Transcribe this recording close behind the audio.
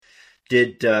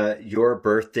Did your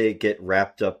birthday get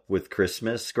wrapped up with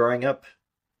Christmas growing up?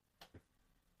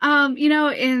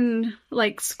 In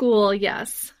like school,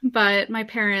 yes, but my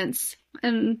parents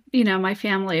and, my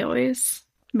family always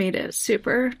made it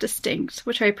super distinct,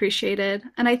 which I appreciated.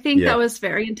 And I think that Yeah. was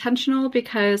very intentional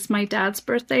because my dad's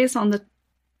birthday is on the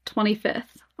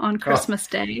 25th on Oh. Christmas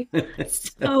Day.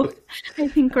 So I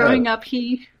think Oh. growing up,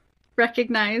 he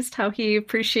recognized how he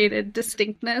appreciated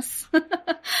distinctness. Oh,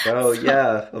 So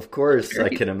yeah, of course, I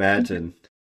very can imagine.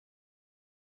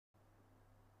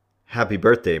 Happy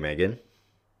birthday, Megan.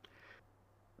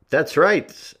 That's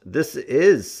right. This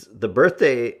is the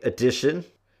birthday edition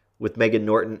with Megan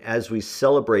Norton as we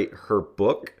celebrate her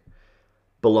book,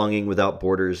 Belonging Without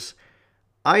Borders.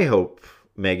 I hope,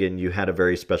 Megan, you had a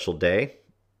very special day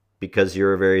because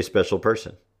you're a very special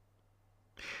person.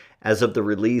 As of the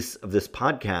release of this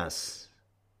podcast,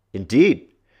 indeed,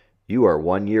 you are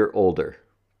 1 year older.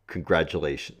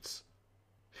 Congratulations.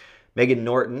 Megan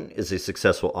Norton is a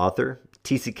successful author,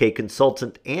 TCK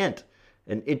consultant, and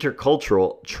an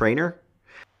intercultural trainer.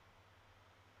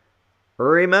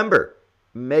 Remember,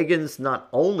 Megan's not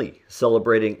only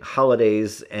celebrating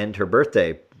holidays and her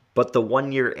birthday, but the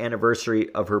 1 year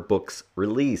anniversary of her book's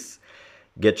release.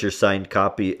 Get your signed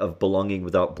copy of Belonging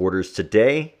Without Borders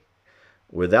today,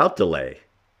 without delay.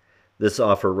 This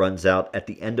offer runs out at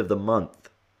the end of the month.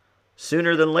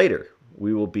 Sooner than later,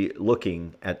 we will be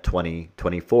looking at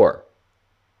 2024.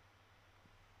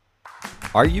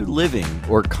 Are you living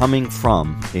or coming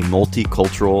from a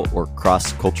multicultural or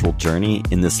cross-cultural journey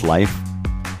in this life?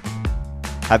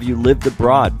 Have you lived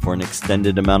abroad for an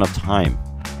extended amount of time?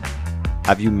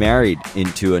 Have you married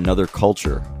into another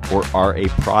culture or are a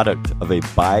product of a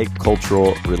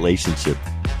bicultural relationship?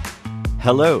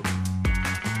 Hello,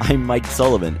 I'm Mike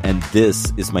Sullivan, and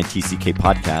this is my TCK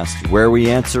podcast where we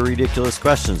answer ridiculous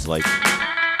questions like,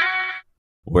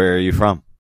 where are you from?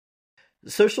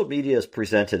 Social media has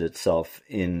presented itself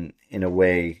in a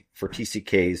way for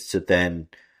TCKs to then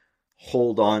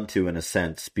hold on to, in a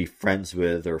sense, be friends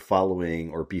with or following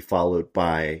or be followed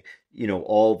by,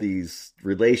 all these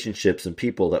relationships and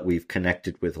people that we've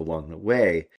connected with along the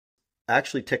way.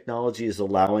 Actually, technology is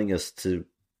allowing us to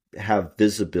have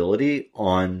visibility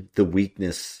on the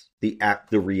weakness, the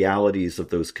realities of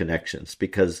those connections,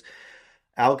 because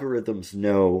algorithms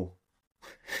know,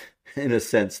 in a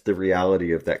sense, the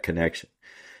reality of that connection.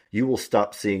 You will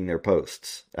stop seeing their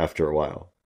posts after a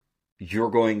while.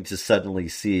 You're going to suddenly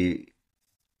see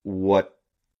what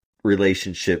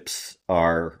relationships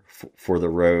are for the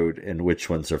road and which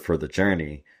ones are for the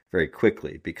journey very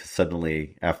quickly, because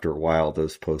suddenly, after a while,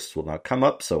 those posts will not come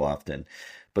up so often.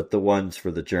 But the ones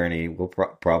for the journey will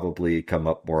probably come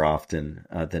up more often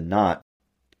than not.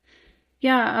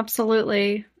 Yeah,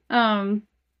 absolutely. I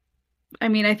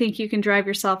think you can drive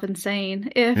yourself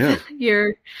insane if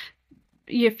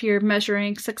you're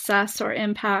measuring success or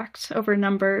impact over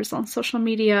numbers on social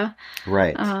media.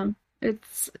 Right.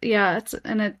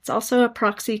 It's also a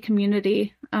proxy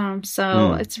community.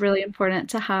 So it's really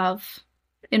important to have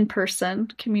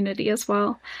in-person community as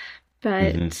well.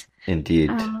 But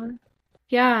Indeed.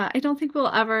 I don't think we'll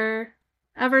ever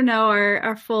know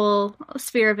our full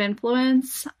sphere of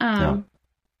influence. No.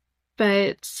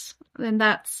 But then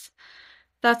that's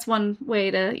one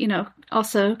way to,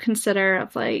 also consider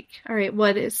of like, all right,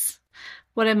 what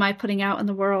am I putting out in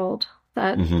the world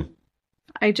that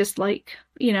I just like,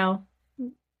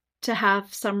 to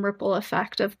have some ripple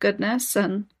effect of goodness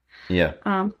and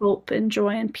hope and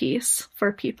joy and peace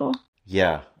for people.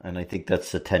 Yeah, and I think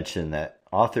that's the tension that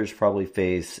authors probably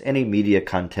face. Any media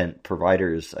content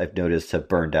providers I've noticed have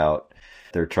burned out.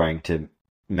 They're trying to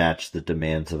match the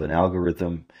demands of an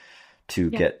algorithm to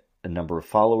get a number of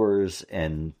followers,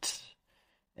 and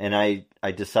I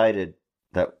decided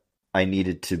that I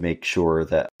needed to make sure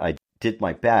that I did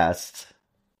my best,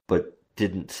 but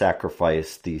didn't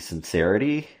sacrifice the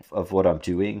sincerity of what I'm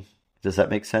doing. Does that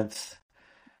make sense?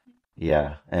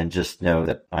 Yeah, and just know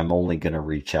that I'm only going to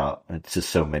reach out to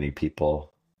so many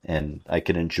people, and I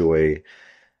can enjoy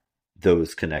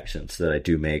those connections that I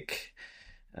do make,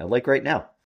 like right now.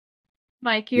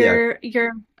 Mike, you're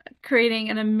creating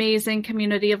an amazing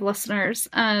community of listeners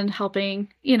and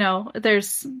helping,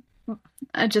 there's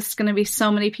just going to be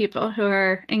so many people who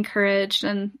are encouraged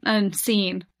and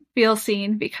feel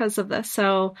seen because of this.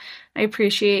 So I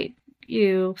appreciate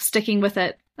you sticking with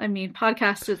it. I mean,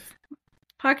 podcasting,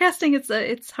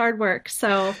 it's hard work.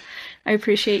 So I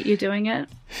appreciate you doing it.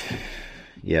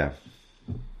 Yeah.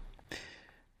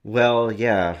 Well,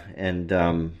 yeah.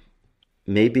 And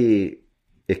maybe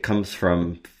it comes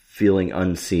from feeling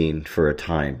unseen for a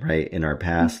time, right, in our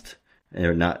past,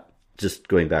 and not just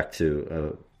going back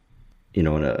to, in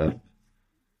a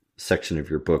section of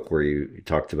your book where you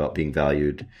talked about being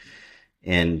valued.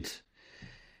 And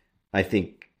I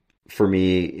think for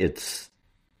me,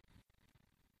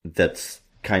 that's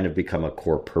kind of become a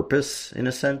core purpose in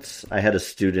a sense. I had a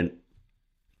student,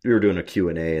 we were doing a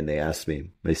Q&A, and they asked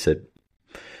me, they said,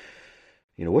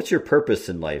 what's your purpose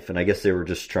in life? And I guess they were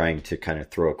just trying to kind of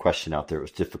throw a question out there. It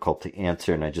was difficult to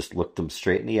answer. And I just looked them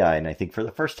straight in the eye. And I think for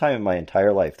the first time in my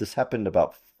entire life, this happened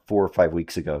about 4 or 5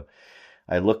 weeks ago,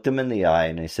 I looked them in the eye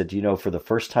and I said, for the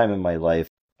first time in my life,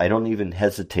 I don't even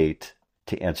hesitate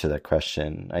to answer that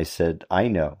question. I said, I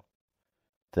know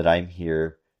that I'm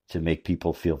here to make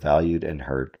people feel valued and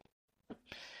heard.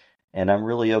 And I'm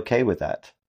really okay with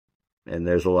that. And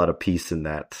there's a lot of peace in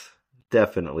that.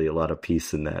 Definitely a lot of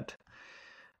peace in that.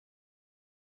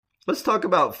 Let's talk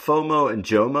about FOMO and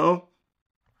JOMO.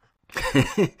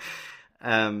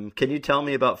 Can you tell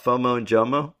me about FOMO and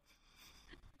JOMO?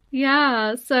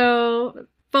 Yeah, so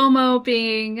FOMO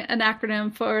being an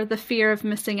acronym for the fear of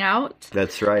missing out.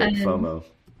 That's right, and FOMO.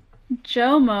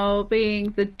 JOMO being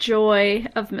the joy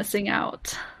of missing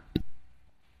out.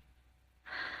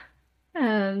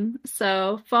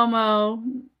 So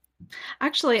FOMO,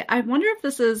 actually, I wonder if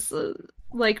this is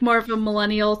like more of a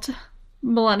millennial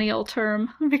term,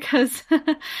 because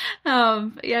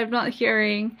I'm not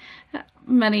hearing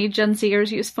many Gen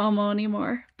Zers use FOMO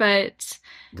anymore. But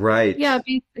right, yeah,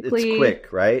 basically it's quick,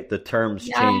 right? The terms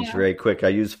change very quick. I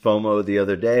used FOMO the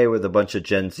other day with a bunch of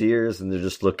Gen Zers, and they're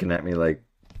just looking at me like,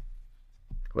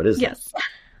 "What is that?"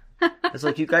 It's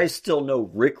like, you guys still know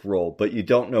Rickroll, but you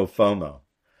don't know FOMO.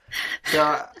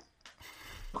 So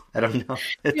I don't know.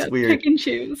 It's weird. Pick and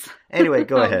choose. Anyway,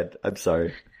 go ahead. I'm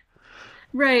sorry.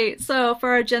 Right. So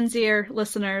for our Gen Z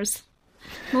listeners,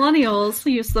 millennials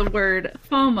use the word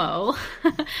FOMO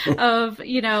of,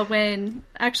 when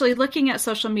actually looking at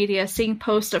social media, seeing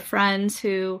posts of friends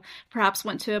who perhaps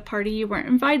went to a party you weren't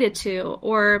invited to,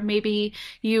 or maybe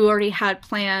you already had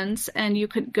plans and you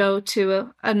could go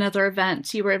to another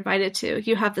event you were invited to.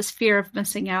 You have this fear of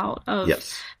missing out of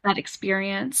that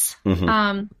experience.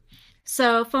 Mm-hmm.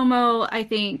 So FOMO, I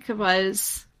think,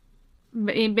 was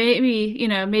maybe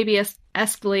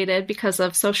escalated because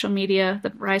of social media, the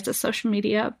rise of social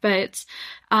media. But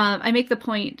I make the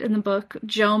point in the book,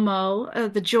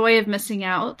 JOMO, the joy of missing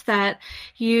out, that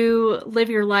you live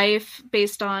your life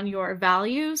based on your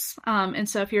values. And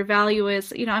so if your value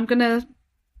is,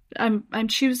 I'm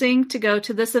choosing to go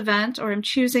to this event, or I'm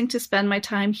choosing to spend my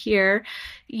time here,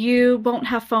 you won't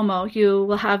have FOMO. You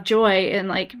will have joy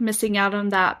in missing out on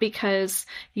that, because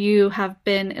you have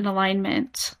been in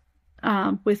alignment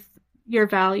with your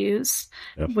values,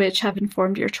 which have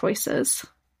informed your choices.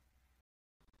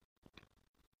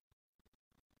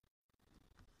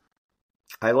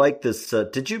 I like this.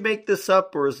 Did you make this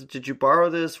up, or did you borrow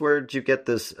this? Where did you get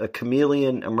this? A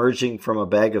chameleon emerging from a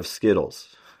bag of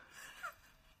Skittles.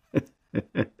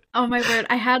 Oh my word.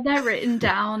 I had that written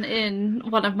down in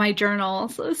one of my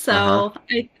journals. So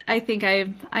I think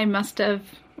I must have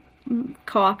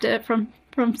co-opted it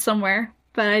from somewhere,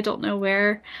 but I don't know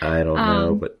where. I don't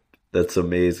know, but that's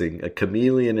amazing. A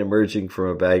chameleon emerging from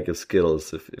a bag of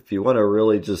Skittles. If you want to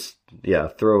really just,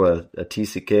 throw a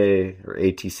TCK or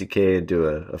ATCK into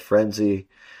a frenzy,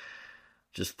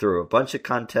 just throw a bunch of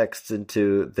contexts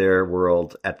into their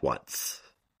world at once.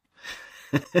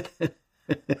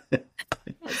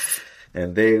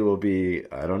 And they will be,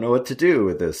 I don't know what to do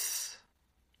with this.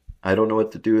 I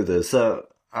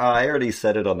already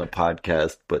said it on the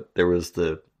podcast, but there was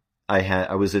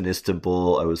I was in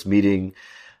Istanbul. I was meeting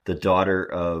the daughter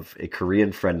of a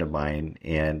Korean friend of mine,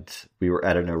 and we were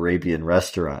at an Arabian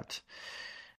restaurant.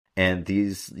 And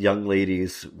these young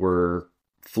ladies were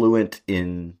fluent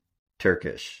in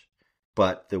Turkish,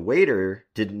 but the waiter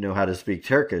didn't know how to speak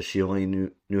Turkish. He only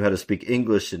knew how to speak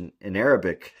English and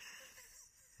Arabic.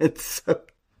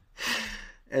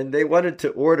 And they wanted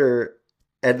to order,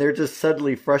 and they're just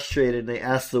suddenly frustrated. And they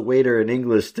ask the waiter in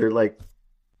English, they're like,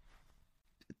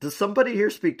 "Does somebody here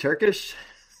speak Turkish?"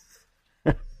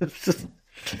 This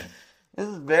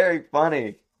is very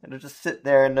funny. And I just sit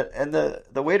there, and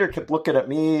the waiter kept looking at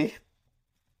me,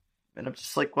 and I'm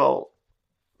just like, well,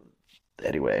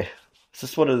 anyway, it's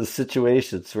just one of the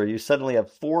situations where you suddenly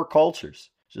have 4 cultures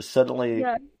just suddenly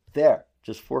there.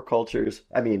 Just 4 cultures.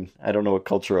 I mean, I don't know what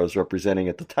culture I was representing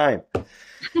at the time.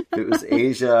 If it was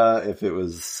Asia, if it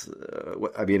was,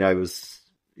 I was,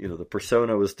 the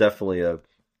persona was definitely a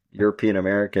European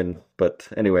American. But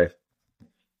anyway,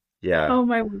 yeah. Oh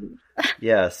my word.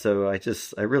 Yeah, so I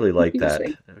really like that.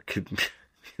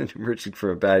 Emerging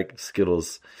from a bag of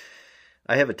Skittles.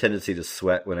 I have a tendency to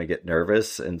sweat when I get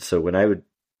nervous. And so when I would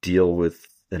deal with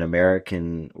an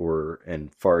American or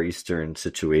and Far Eastern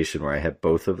situation where I had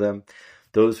both of them,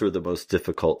 those were the most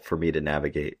difficult for me to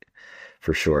navigate,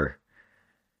 for sure.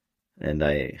 And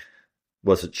I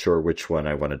wasn't sure which one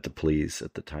I wanted to please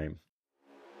at the time.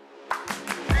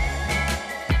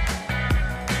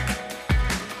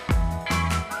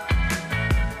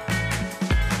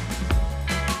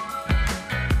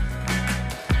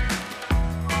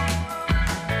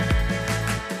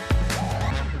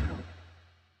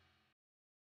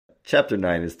 Chapter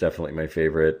 9 is definitely my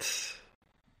favorite.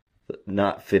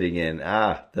 Not fitting in.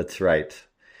 Ah, that's right.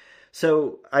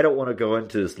 So I don't want to go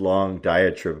into this long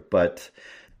diatribe, but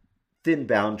thin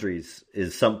boundaries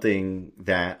is something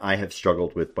that I have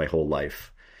struggled with my whole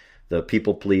life. The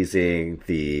people pleasing,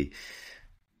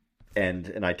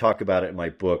 and I talk about it in my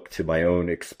book to my own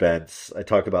expense. I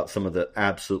talk about some of the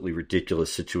absolutely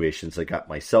ridiculous situations I got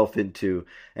myself into,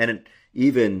 and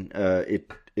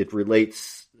it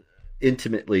relates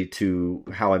intimately to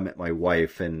how I met my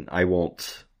wife, and I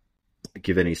won't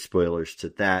give any spoilers to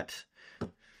that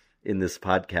in this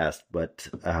podcast, but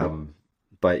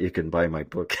you can buy my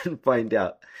book and find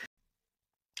out.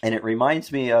 And it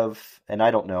reminds me of, and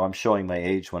I don't know, I'm showing my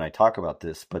age when I talk about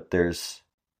this, but did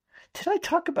I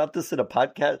talk about this in a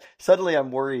podcast? Suddenly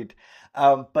I'm worried.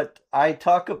 But I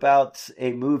talk about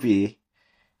a movie,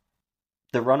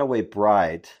 The Runaway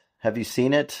Bride. Have you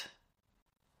seen it?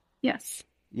 Yes.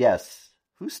 Yes.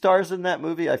 Who stars in that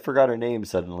movie? I forgot her name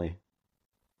suddenly.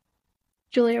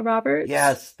 Julia Roberts?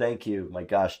 Yes, thank you. My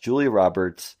gosh, Julia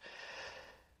Roberts.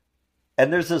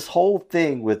 And there's this whole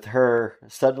thing with her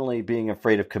suddenly being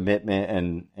afraid of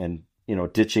commitment and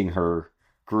ditching her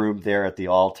groom there at the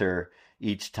altar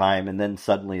each time. And then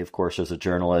suddenly, of course, there's a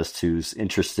journalist who's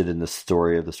interested in the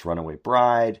story of this runaway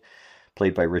bride,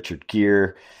 played by Richard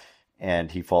Gere, and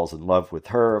he falls in love with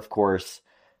her, of course.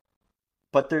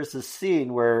 But there's this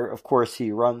scene where, of course,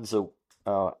 he runs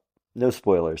no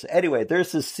spoilers. Anyway,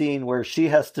 there's this scene where she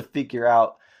has to figure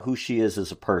out who she is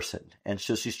as a person. And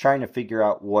so she's trying to figure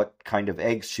out what kind of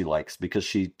eggs she likes because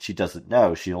she doesn't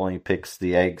know. She only picks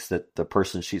the eggs that the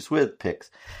person she's with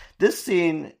picks. This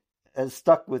scene has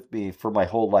stuck with me for my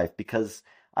whole life because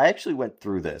I actually went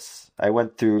through this. I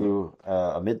went through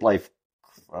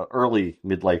early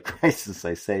midlife crisis,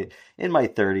 I say, in my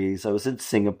 30s. I was in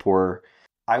Singapore.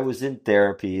 I was in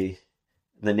therapy.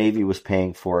 The Navy was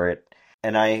paying for it.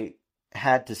 And I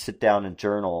had to sit down and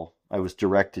journal. I was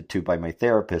directed to by my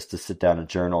therapist to sit down and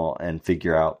journal and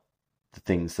figure out the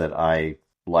things that I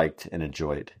liked and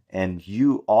enjoyed. And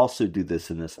you also do this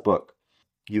in this book.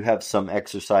 You have some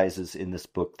exercises in this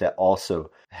book that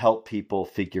also help people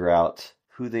figure out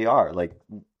who they are. Like,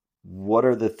 what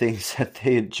are the things that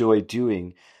they enjoy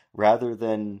doing rather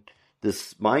than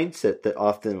this mindset that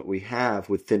often we have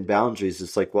with thin boundaries.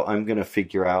 It's like, well, I'm going to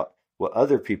figure out what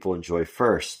other people enjoy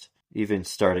first. Even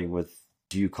starting with,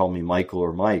 do you call me Michael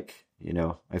or Mike?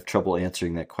 I have trouble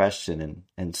answering that question.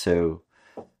 And so,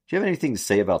 do you have anything to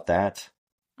say about that?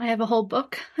 I have a whole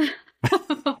book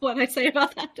of what I say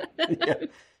about that.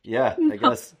 Yeah, I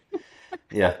guess.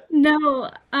 Yeah.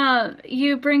 No,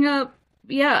 you bring up,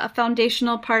 a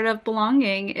foundational part of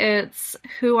belonging. It's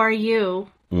who are you?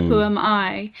 Who am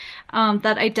I?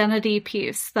 That identity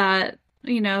piece that,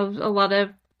 a lot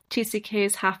of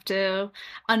TCKs have to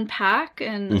unpack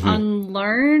and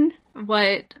unlearn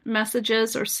what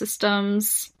messages or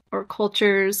systems or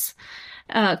cultures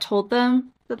told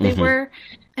them that they were.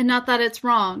 And not that it's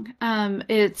wrong.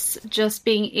 It's just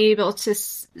being able to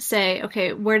say,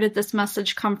 okay, where did this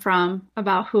message come from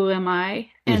about who am I?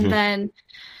 And then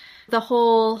the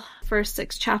whole first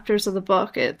 6 chapters of the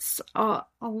book, it's a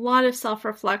lot of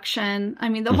self-reflection. I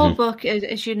mean, the whole book,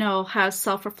 as you know, has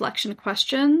self-reflection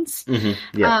questions.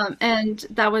 And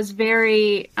that was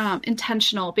very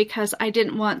intentional because I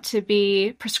didn't want to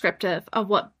be prescriptive of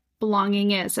what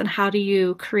belonging is and how do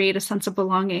you create a sense of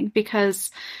belonging,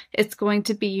 because it's going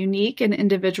to be unique and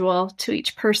individual to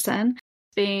each person.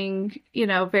 Being,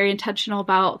 very intentional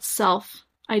about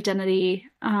self-identity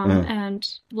and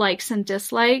likes and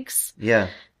dislikes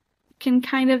can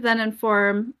kind of then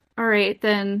inform, all right,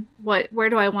 then where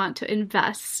do I want to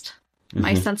invest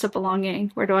my sense of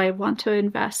belonging? Where do I want to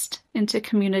invest into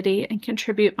community and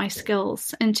contribute my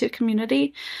skills into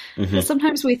community? Because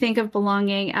sometimes we think of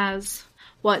belonging as,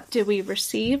 what do we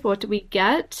receive? What do we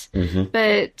get?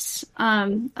 But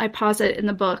I posit in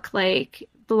the book, like,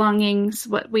 belonging's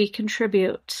what we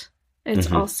contribute.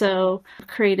 It's also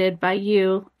created by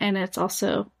you, and it's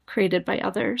also created by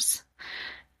others.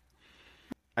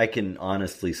 I can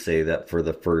honestly say that for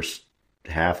the first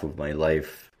half of my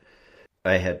life,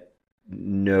 I had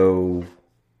no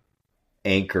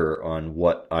anchor on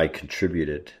what I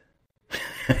contributed.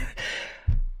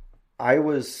 I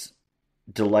was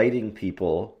delighting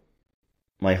people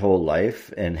my whole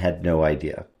life and had no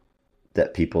idea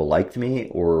that people liked me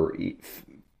or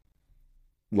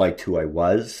liked who I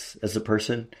was as a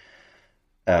person.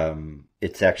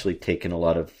 It's actually taken a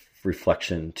lot of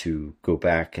reflection to go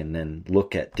back and then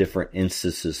look at different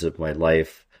instances of my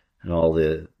life and all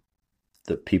the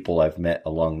people I've met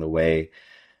along the way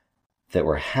that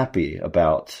were happy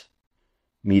about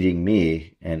meeting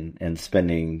me and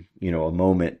spending, a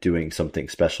moment doing something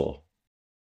special.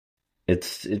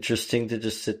 It's interesting to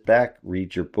just sit back,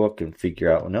 read your book, and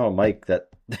figure out, no, Mike,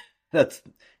 that's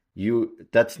you.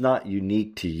 That's not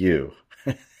unique to you.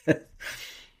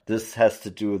 This has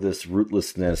to do with this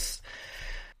rootlessness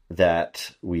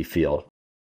that we feel.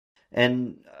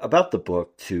 And about the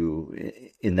book, too,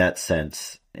 in that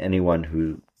sense, anyone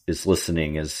who is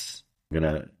listening is going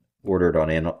to order it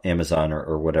on Amazon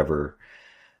or whatever.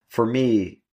 For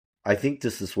me, I think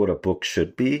this is what a book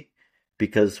should be,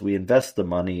 because we invest the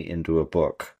money into a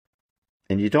book.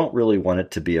 And you don't really want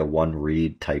it to be a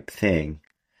one-read type thing.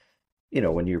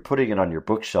 When you're putting it on your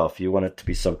bookshelf, you want it to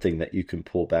be something that you can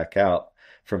pull back out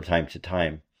from time to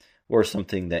time, or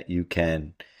something that you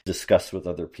can discuss with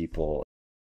other people.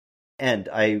 And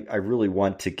I really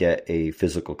want to get a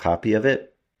physical copy of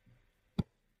it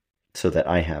so that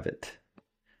I have it.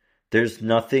 There's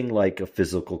nothing like a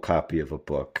physical copy of a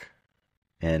book.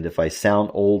 And if I sound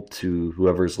old to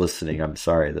whoever's listening, I'm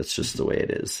sorry. That's just the way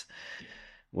it is.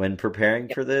 When preparing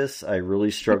for this, I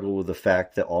really struggled with the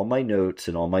fact that all my notes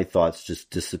and all my thoughts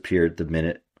just disappeared the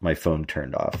minute my phone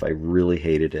turned off. I really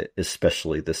hated it,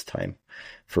 especially this time,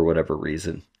 for whatever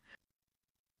reason.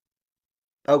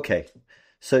 Okay,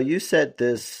 so you said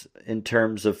this in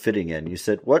terms of fitting in. You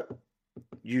said what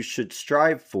you should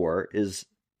strive for is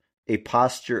a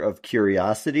posture of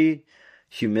curiosity,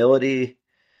 humility,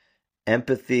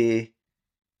 empathy,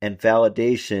 and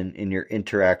validation in your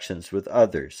interactions with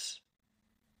others.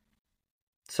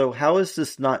 So how is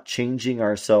this not changing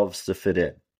ourselves to fit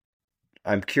in?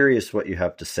 I'm curious what you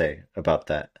have to say about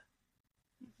that.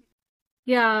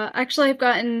 Yeah, actually, I've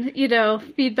gotten,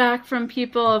 feedback from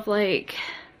people of like,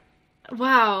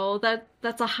 wow,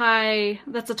 that's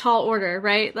a tall order,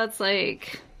 right? That's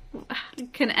like,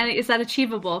 is that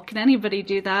achievable? Can anybody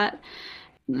do that?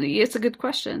 It's a good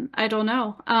question. I don't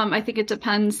know. I think it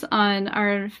depends on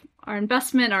our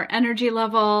investment, our energy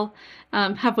level.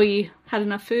 Have we had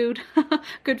enough food,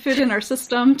 good food in our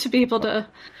system to be able to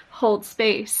hold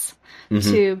space,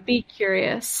 to be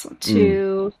curious,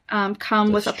 to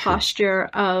come with a posture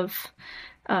of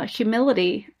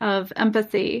humility, of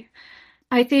empathy.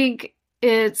 I think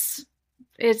it's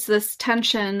this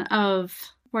tension of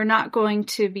we're not going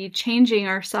to be changing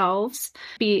ourselves,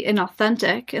 be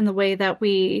inauthentic in the way that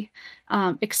we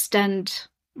extend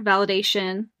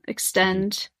validation,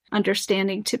 extend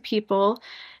understanding to people.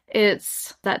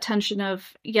 It's that tension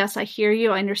of, yes, I hear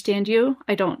you, I understand you,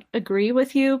 I don't agree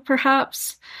with you,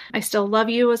 perhaps. I still love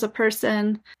you as a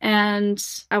person, and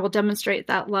I will demonstrate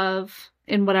that love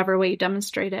in whatever way you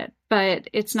demonstrate it. But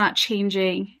it's not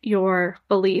changing your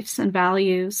beliefs and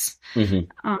values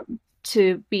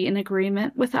to be in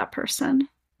agreement with that person.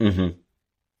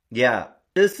 Yeah,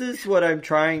 this is what I'm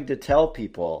trying to tell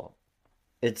people.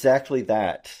 Exactly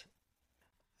that.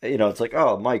 It's like,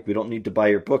 oh, Mike, we don't need to buy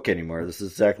your book anymore. This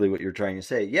is exactly what you're trying to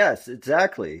say. Yes,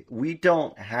 exactly. We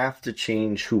don't have to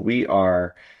change who we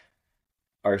are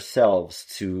ourselves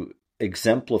to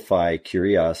exemplify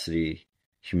curiosity,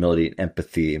 humility,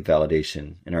 empathy, and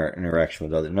validation in our interaction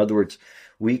with others. In other words,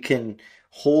 we can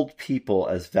hold people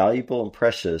as valuable and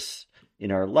precious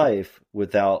in our life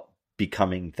without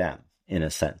becoming them, in a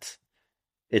sense.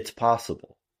 It's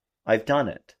possible. I've done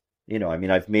it.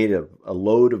 I've made a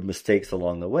load of mistakes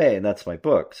along the way, and that's my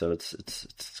book. So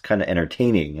it's kind of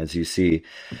entertaining, as you see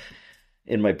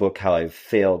in my book, how I've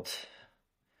failed,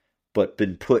 but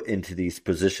been put into these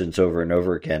positions over and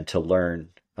over again to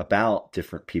learn about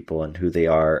different people and who they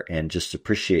are, and just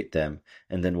appreciate them,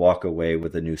 and then walk away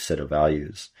with a new set of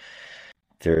values.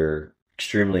 They're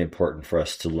extremely important for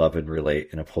us to love and relate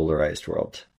in a polarized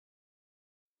world.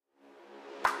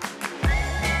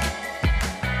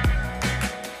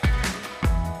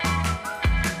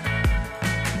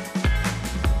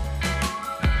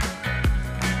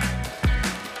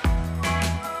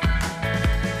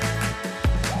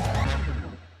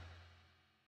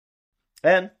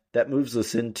 And that moves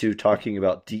us into talking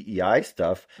about DEI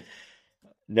stuff.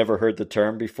 Never heard the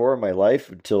term before in my life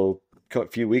until a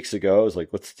few weeks ago. I was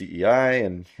like, what's DEI?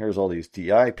 And here's all these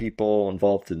DEI people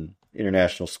involved in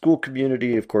international school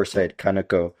community. Of course, I had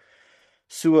Kaneko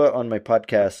Sua on my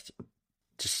podcast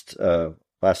just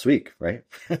last week, right?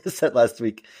 I said last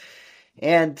week.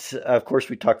 And of course,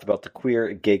 we talked about the queer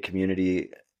and gay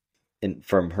community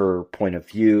from her point of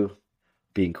view,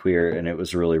 being queer, and it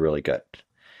was really, really good.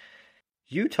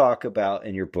 You talk about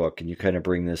in your book, and you kind of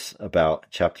bring this about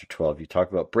chapter 12, you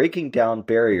talk about breaking down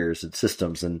barriers and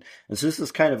systems. And so this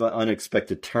is kind of an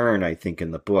unexpected turn, I think,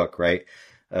 in the book, right?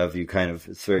 Of you kind of,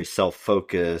 it's very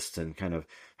self-focused and kind of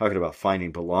talking about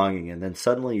finding belonging. And then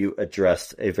suddenly you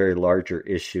address a very larger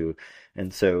issue.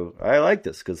 And so I like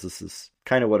this because this is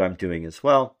kind of what I'm doing as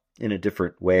well in a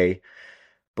different way.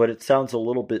 But it sounds a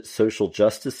little bit social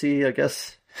justice-y, I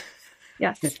guess.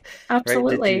 Yes, Right?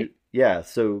 absolutely. Yeah.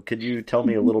 So could you tell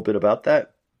me a little bit about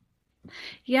that?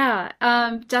 Yeah,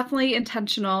 definitely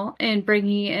intentional in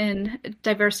bringing in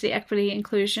diversity, equity,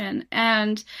 inclusion.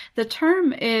 And the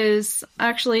term is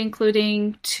actually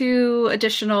including two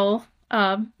additional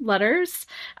letters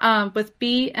with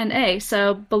B and A.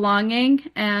 So belonging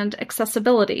and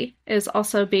accessibility is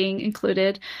also being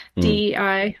included, Mm,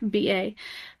 DEIBA.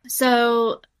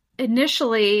 So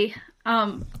initially,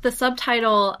 the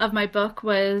subtitle of my book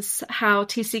was How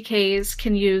TCKs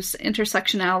Can Use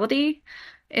Intersectionality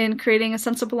in Creating a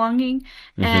Sense of Belonging.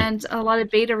 hmm And a lot of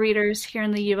beta readers here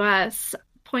in the US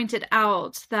pointed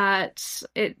out that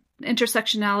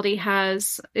intersectionality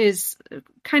is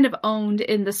kind of owned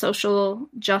in the social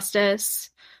justice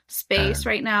space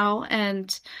right now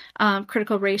and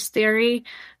critical race theory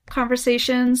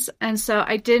conversations. And so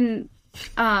I didn't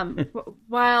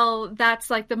while that's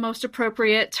like the most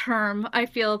appropriate term I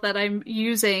feel that I'm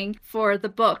using for the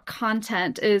book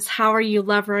content is how are you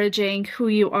leveraging who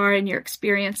you are and your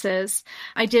experiences.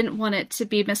 I didn't want it to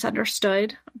be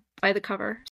misunderstood by the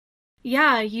cover.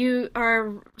 Yeah, you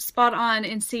are spot on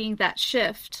in seeing that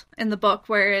shift in the book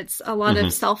where it's a lot of hmm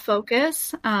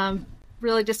self-focus,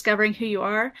 really discovering who you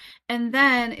are. And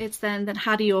then it's then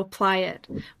how do you apply it?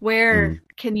 Where mm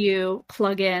can you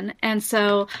plug in? And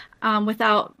so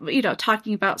without,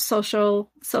 talking about social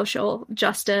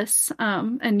justice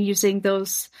and using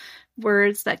those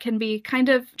words that can be kind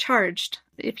of charged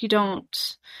if you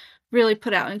don't really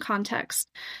put out in context.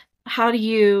 How do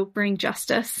you bring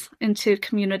justice into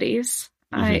communities?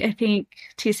 hmm I think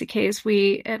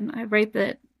TCKs, and I write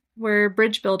that we're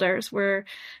bridge builders, we're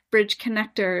bridge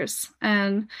connectors.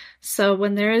 And so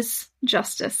when there is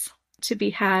justice to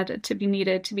be had, to be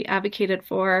needed, to be advocated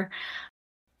for.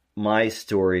 My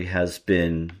story has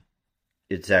been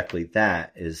exactly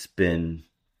that, has been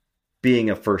being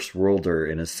a first worlder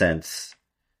in a sense,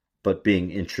 but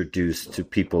being introduced to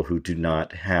people who do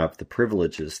not have the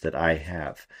privileges that I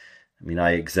have. I mean,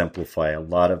 I exemplify a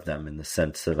lot of them in the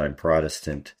sense that I'm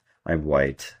Protestant, I'm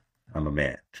white, I'm a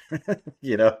man.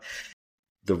 you know,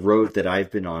 the road that I've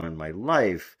been on in my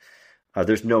life,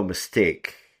 there's no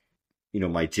mistake.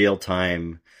 My jail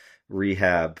time,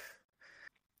 rehab,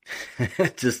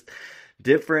 just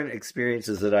different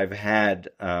experiences that I've had.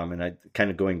 And I kind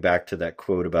of going back to that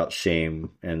quote about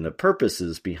shame and the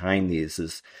purposes behind these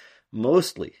is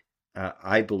mostly,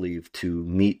 I believe, to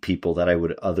meet people that I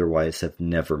would otherwise have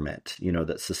never met.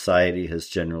 That society has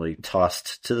generally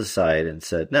tossed to the side and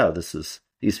said, no,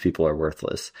 these people are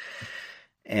worthless.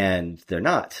 And they're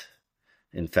not,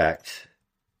 in fact.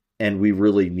 And we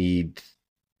really need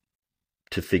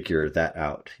to figure that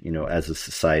out. As a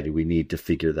society, we need to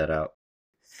figure that out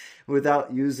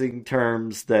without using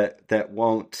terms that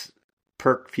won't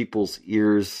perk people's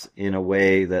ears in a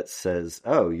way that says,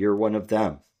 oh, you're one of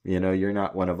them. You're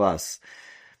not one of us.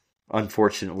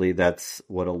 Unfortunately, that's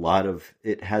what a lot of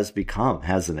it has become,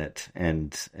 hasn't it?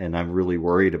 And I'm really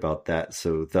worried about that.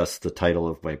 So thus the title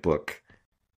of my book.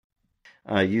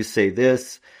 You say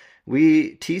this,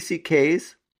 we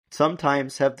TCKs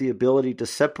sometimes have the ability to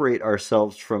separate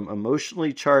ourselves from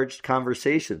emotionally charged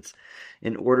conversations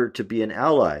in order to be an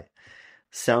ally,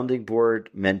 sounding board,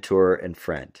 mentor, and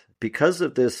friend. Because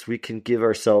of this, we can give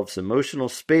ourselves emotional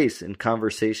space in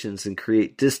conversations and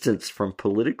create distance from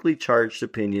politically charged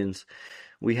opinions.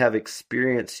 We have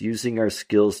experience using our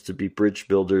skills to be bridge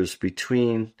builders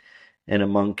between and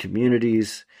among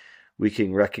communities. We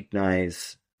can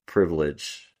recognize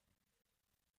privilege.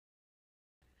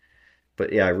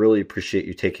 But yeah, I really appreciate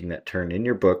you taking that turn in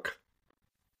your book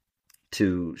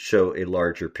to show a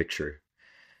larger picture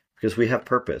because we have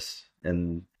purpose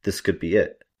and this could be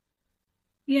it.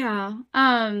 Yeah.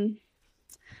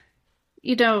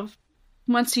 You know,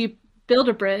 once you build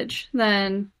a bridge,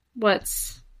 then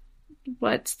what's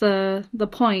the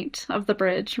point of the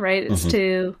bridge, right? It's Mm-hmm.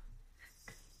 to,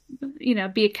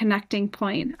 be a connecting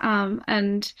point.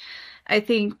 And I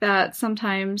think that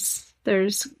sometimes there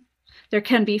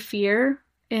can be fear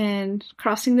in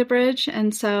crossing the bridge.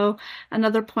 And so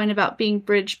another point about being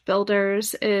bridge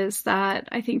builders is that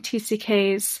I think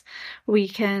TCKs, we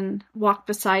can walk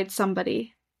beside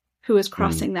somebody who is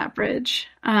crossing that bridge,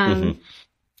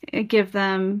 give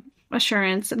them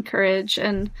assurance and courage,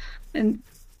 and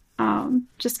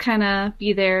just kind of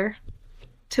be there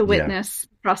to witness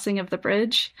crossing of the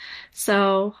bridge.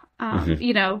 So,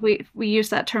 you know, we use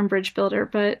that term bridge builder,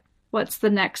 but what's the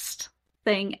next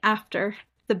thing after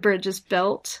the bridge is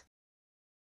built?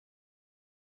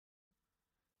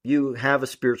 You have a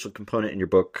spiritual component in your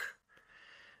book,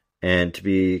 and to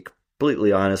be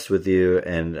completely honest with you,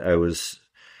 and I was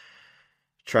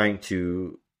trying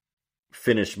to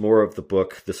finish more of the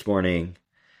book this morning.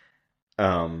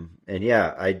 And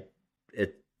yeah,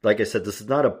 like I said, this is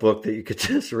not a book that you could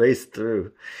just race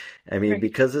through. I mean,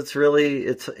 because it's really,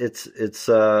 it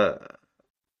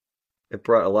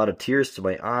brought a lot of tears to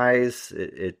my eyes.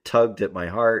 It tugged at my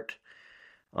heart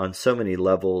on so many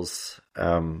levels.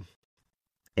 And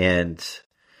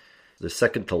the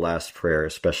second to last prayer,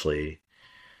 especially,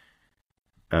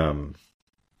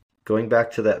 going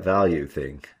back to that value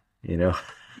thing, you know,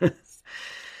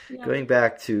 going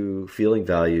back to feeling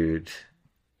valued,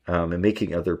 and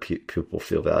making other people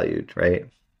feel valued, right?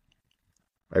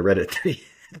 I read it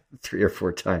three or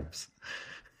four times.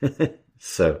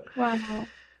 So, wow.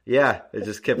 Yeah, I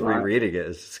just kept rereading it.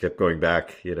 It just kept going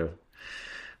back, you know,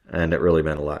 and it really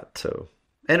meant a lot. So,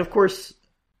 and of course,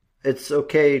 it's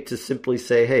okay to simply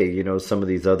say, hey, you know, some of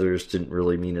these others didn't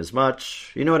really mean as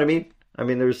much. You know what I mean? I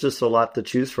mean, there's just a lot to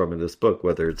choose from in this book,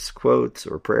 whether it's quotes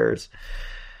or prayers.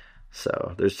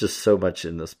 So there's just so much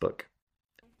in this book.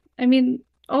 I mean,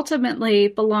 ultimately,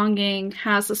 belonging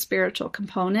has a spiritual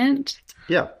component.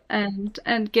 Yeah. And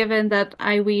given that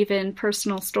I weave in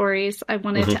personal stories, I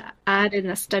wanted to add in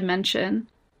this dimension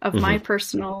of my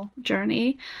personal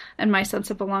journey and my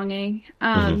sense of belonging.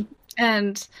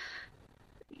 And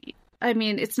I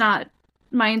mean, it's not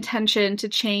my intention to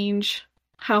change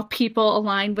how people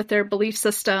align with their belief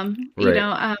system, you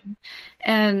know,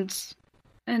 and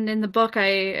in the book,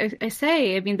 I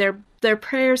say, I mean, they're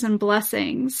prayers and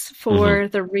blessings for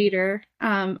the reader.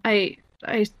 I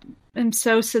am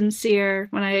so sincere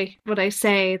when what I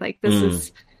say, like, this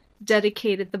is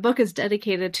dedicated, the book is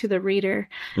dedicated to the reader.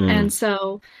 And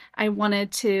so I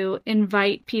wanted to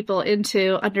invite people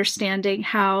into understanding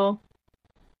how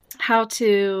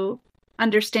to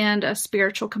understand a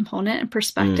spiritual component and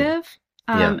perspective.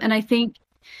 And I think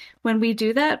when we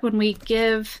do that, when we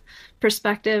give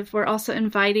perspective, we're also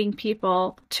inviting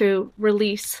people to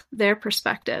release their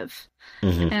perspective.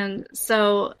 And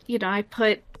so, you know, I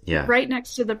put right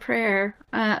next to the prayer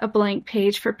a blank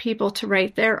page for people to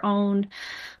write their own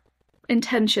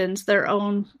intentions, their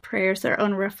own prayers, their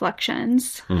own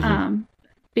reflections,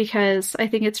 because I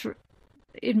think it's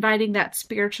inviting that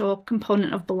spiritual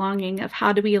component of belonging, of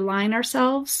how do we align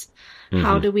ourselves,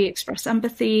 how do we express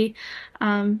empathy,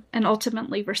 and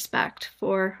ultimately respect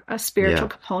for a spiritual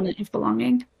component of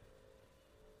belonging.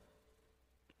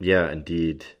 Yeah,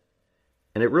 indeed.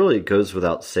 And it really goes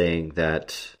without saying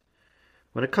that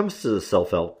when it comes to the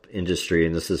self-help industry,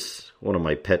 and this is one of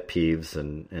my pet peeves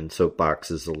and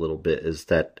soapboxes a little bit, is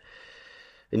that,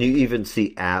 and you even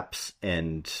see apps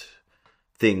and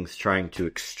things trying to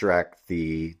extract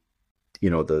the, you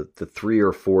know, the 3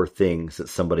 or 4 things that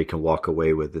somebody can walk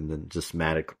away with and then just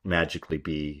magically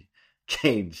be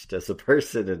changed as a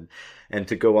person and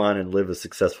to go on and live a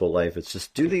successful life. It's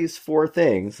just do these 4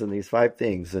 things and these 5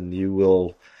 things and you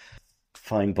will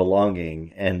find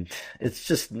belonging. And it's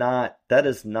just not, that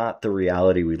is not the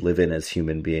reality we live in as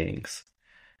human beings.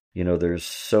 You know, there's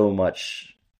so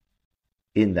much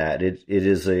in that. It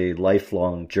is a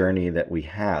lifelong journey that we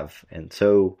have. And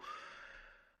so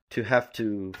to have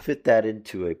to fit that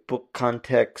into a book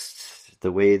context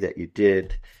the way that you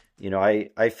did, you know,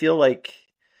 I feel like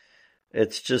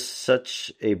it's just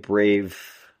such a brave,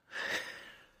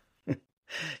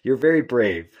 you're very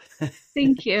brave.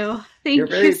 Thank you. You're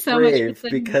Thank you so much. Brave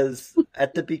because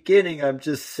at the beginning, I'm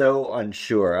just so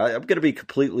unsure. I'm going to be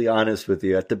completely honest with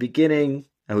you. At the beginning,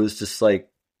 I was just like,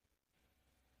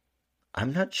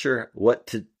 I'm not sure what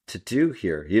to do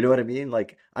here. You know what I mean?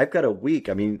 Like, I've got a week.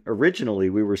 I mean, originally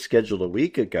we were scheduled a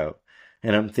week ago,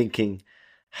 and I'm thinking,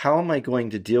 how am I going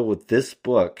to deal with this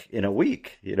book in a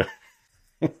week? You know,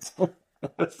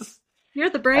 You're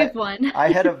the brave one.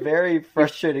 I had a very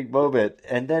frustrating moment,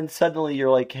 and then suddenly you're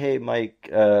like, hey, Mike,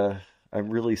 I'm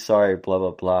really sorry, blah,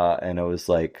 blah, blah. And I was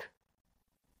like,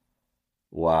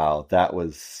 wow, that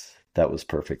was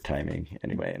perfect timing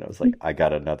anyway. And I was like, I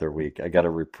got another week. I got a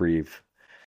reprieve.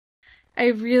 I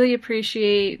really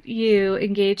appreciate you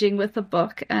engaging with the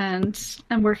book and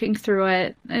working through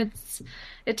it.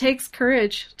 It takes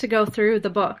courage to go through the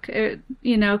book,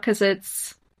 because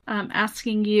it's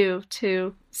asking you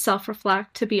to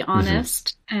self-reflect, to be Mm-hmm.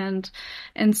 honest, and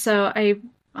so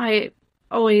I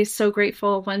always so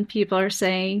grateful when people are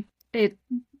saying it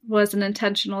was an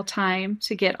intentional time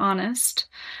to get honest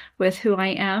with who I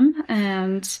am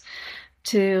and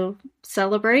to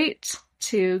celebrate,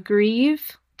 to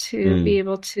grieve, to be Mm.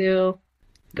 able to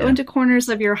go Yeah. into corners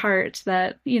of your heart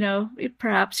that,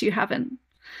 perhaps you haven't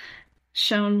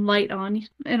shown light on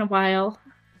in a while.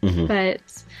 Mm-hmm.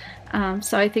 But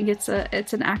so I think it's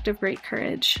an act of great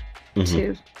courage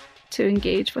Mm-hmm. to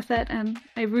engage with it, and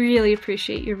I really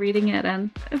appreciate you reading it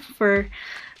and for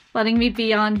letting me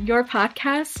be on your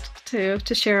podcast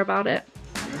to share about it.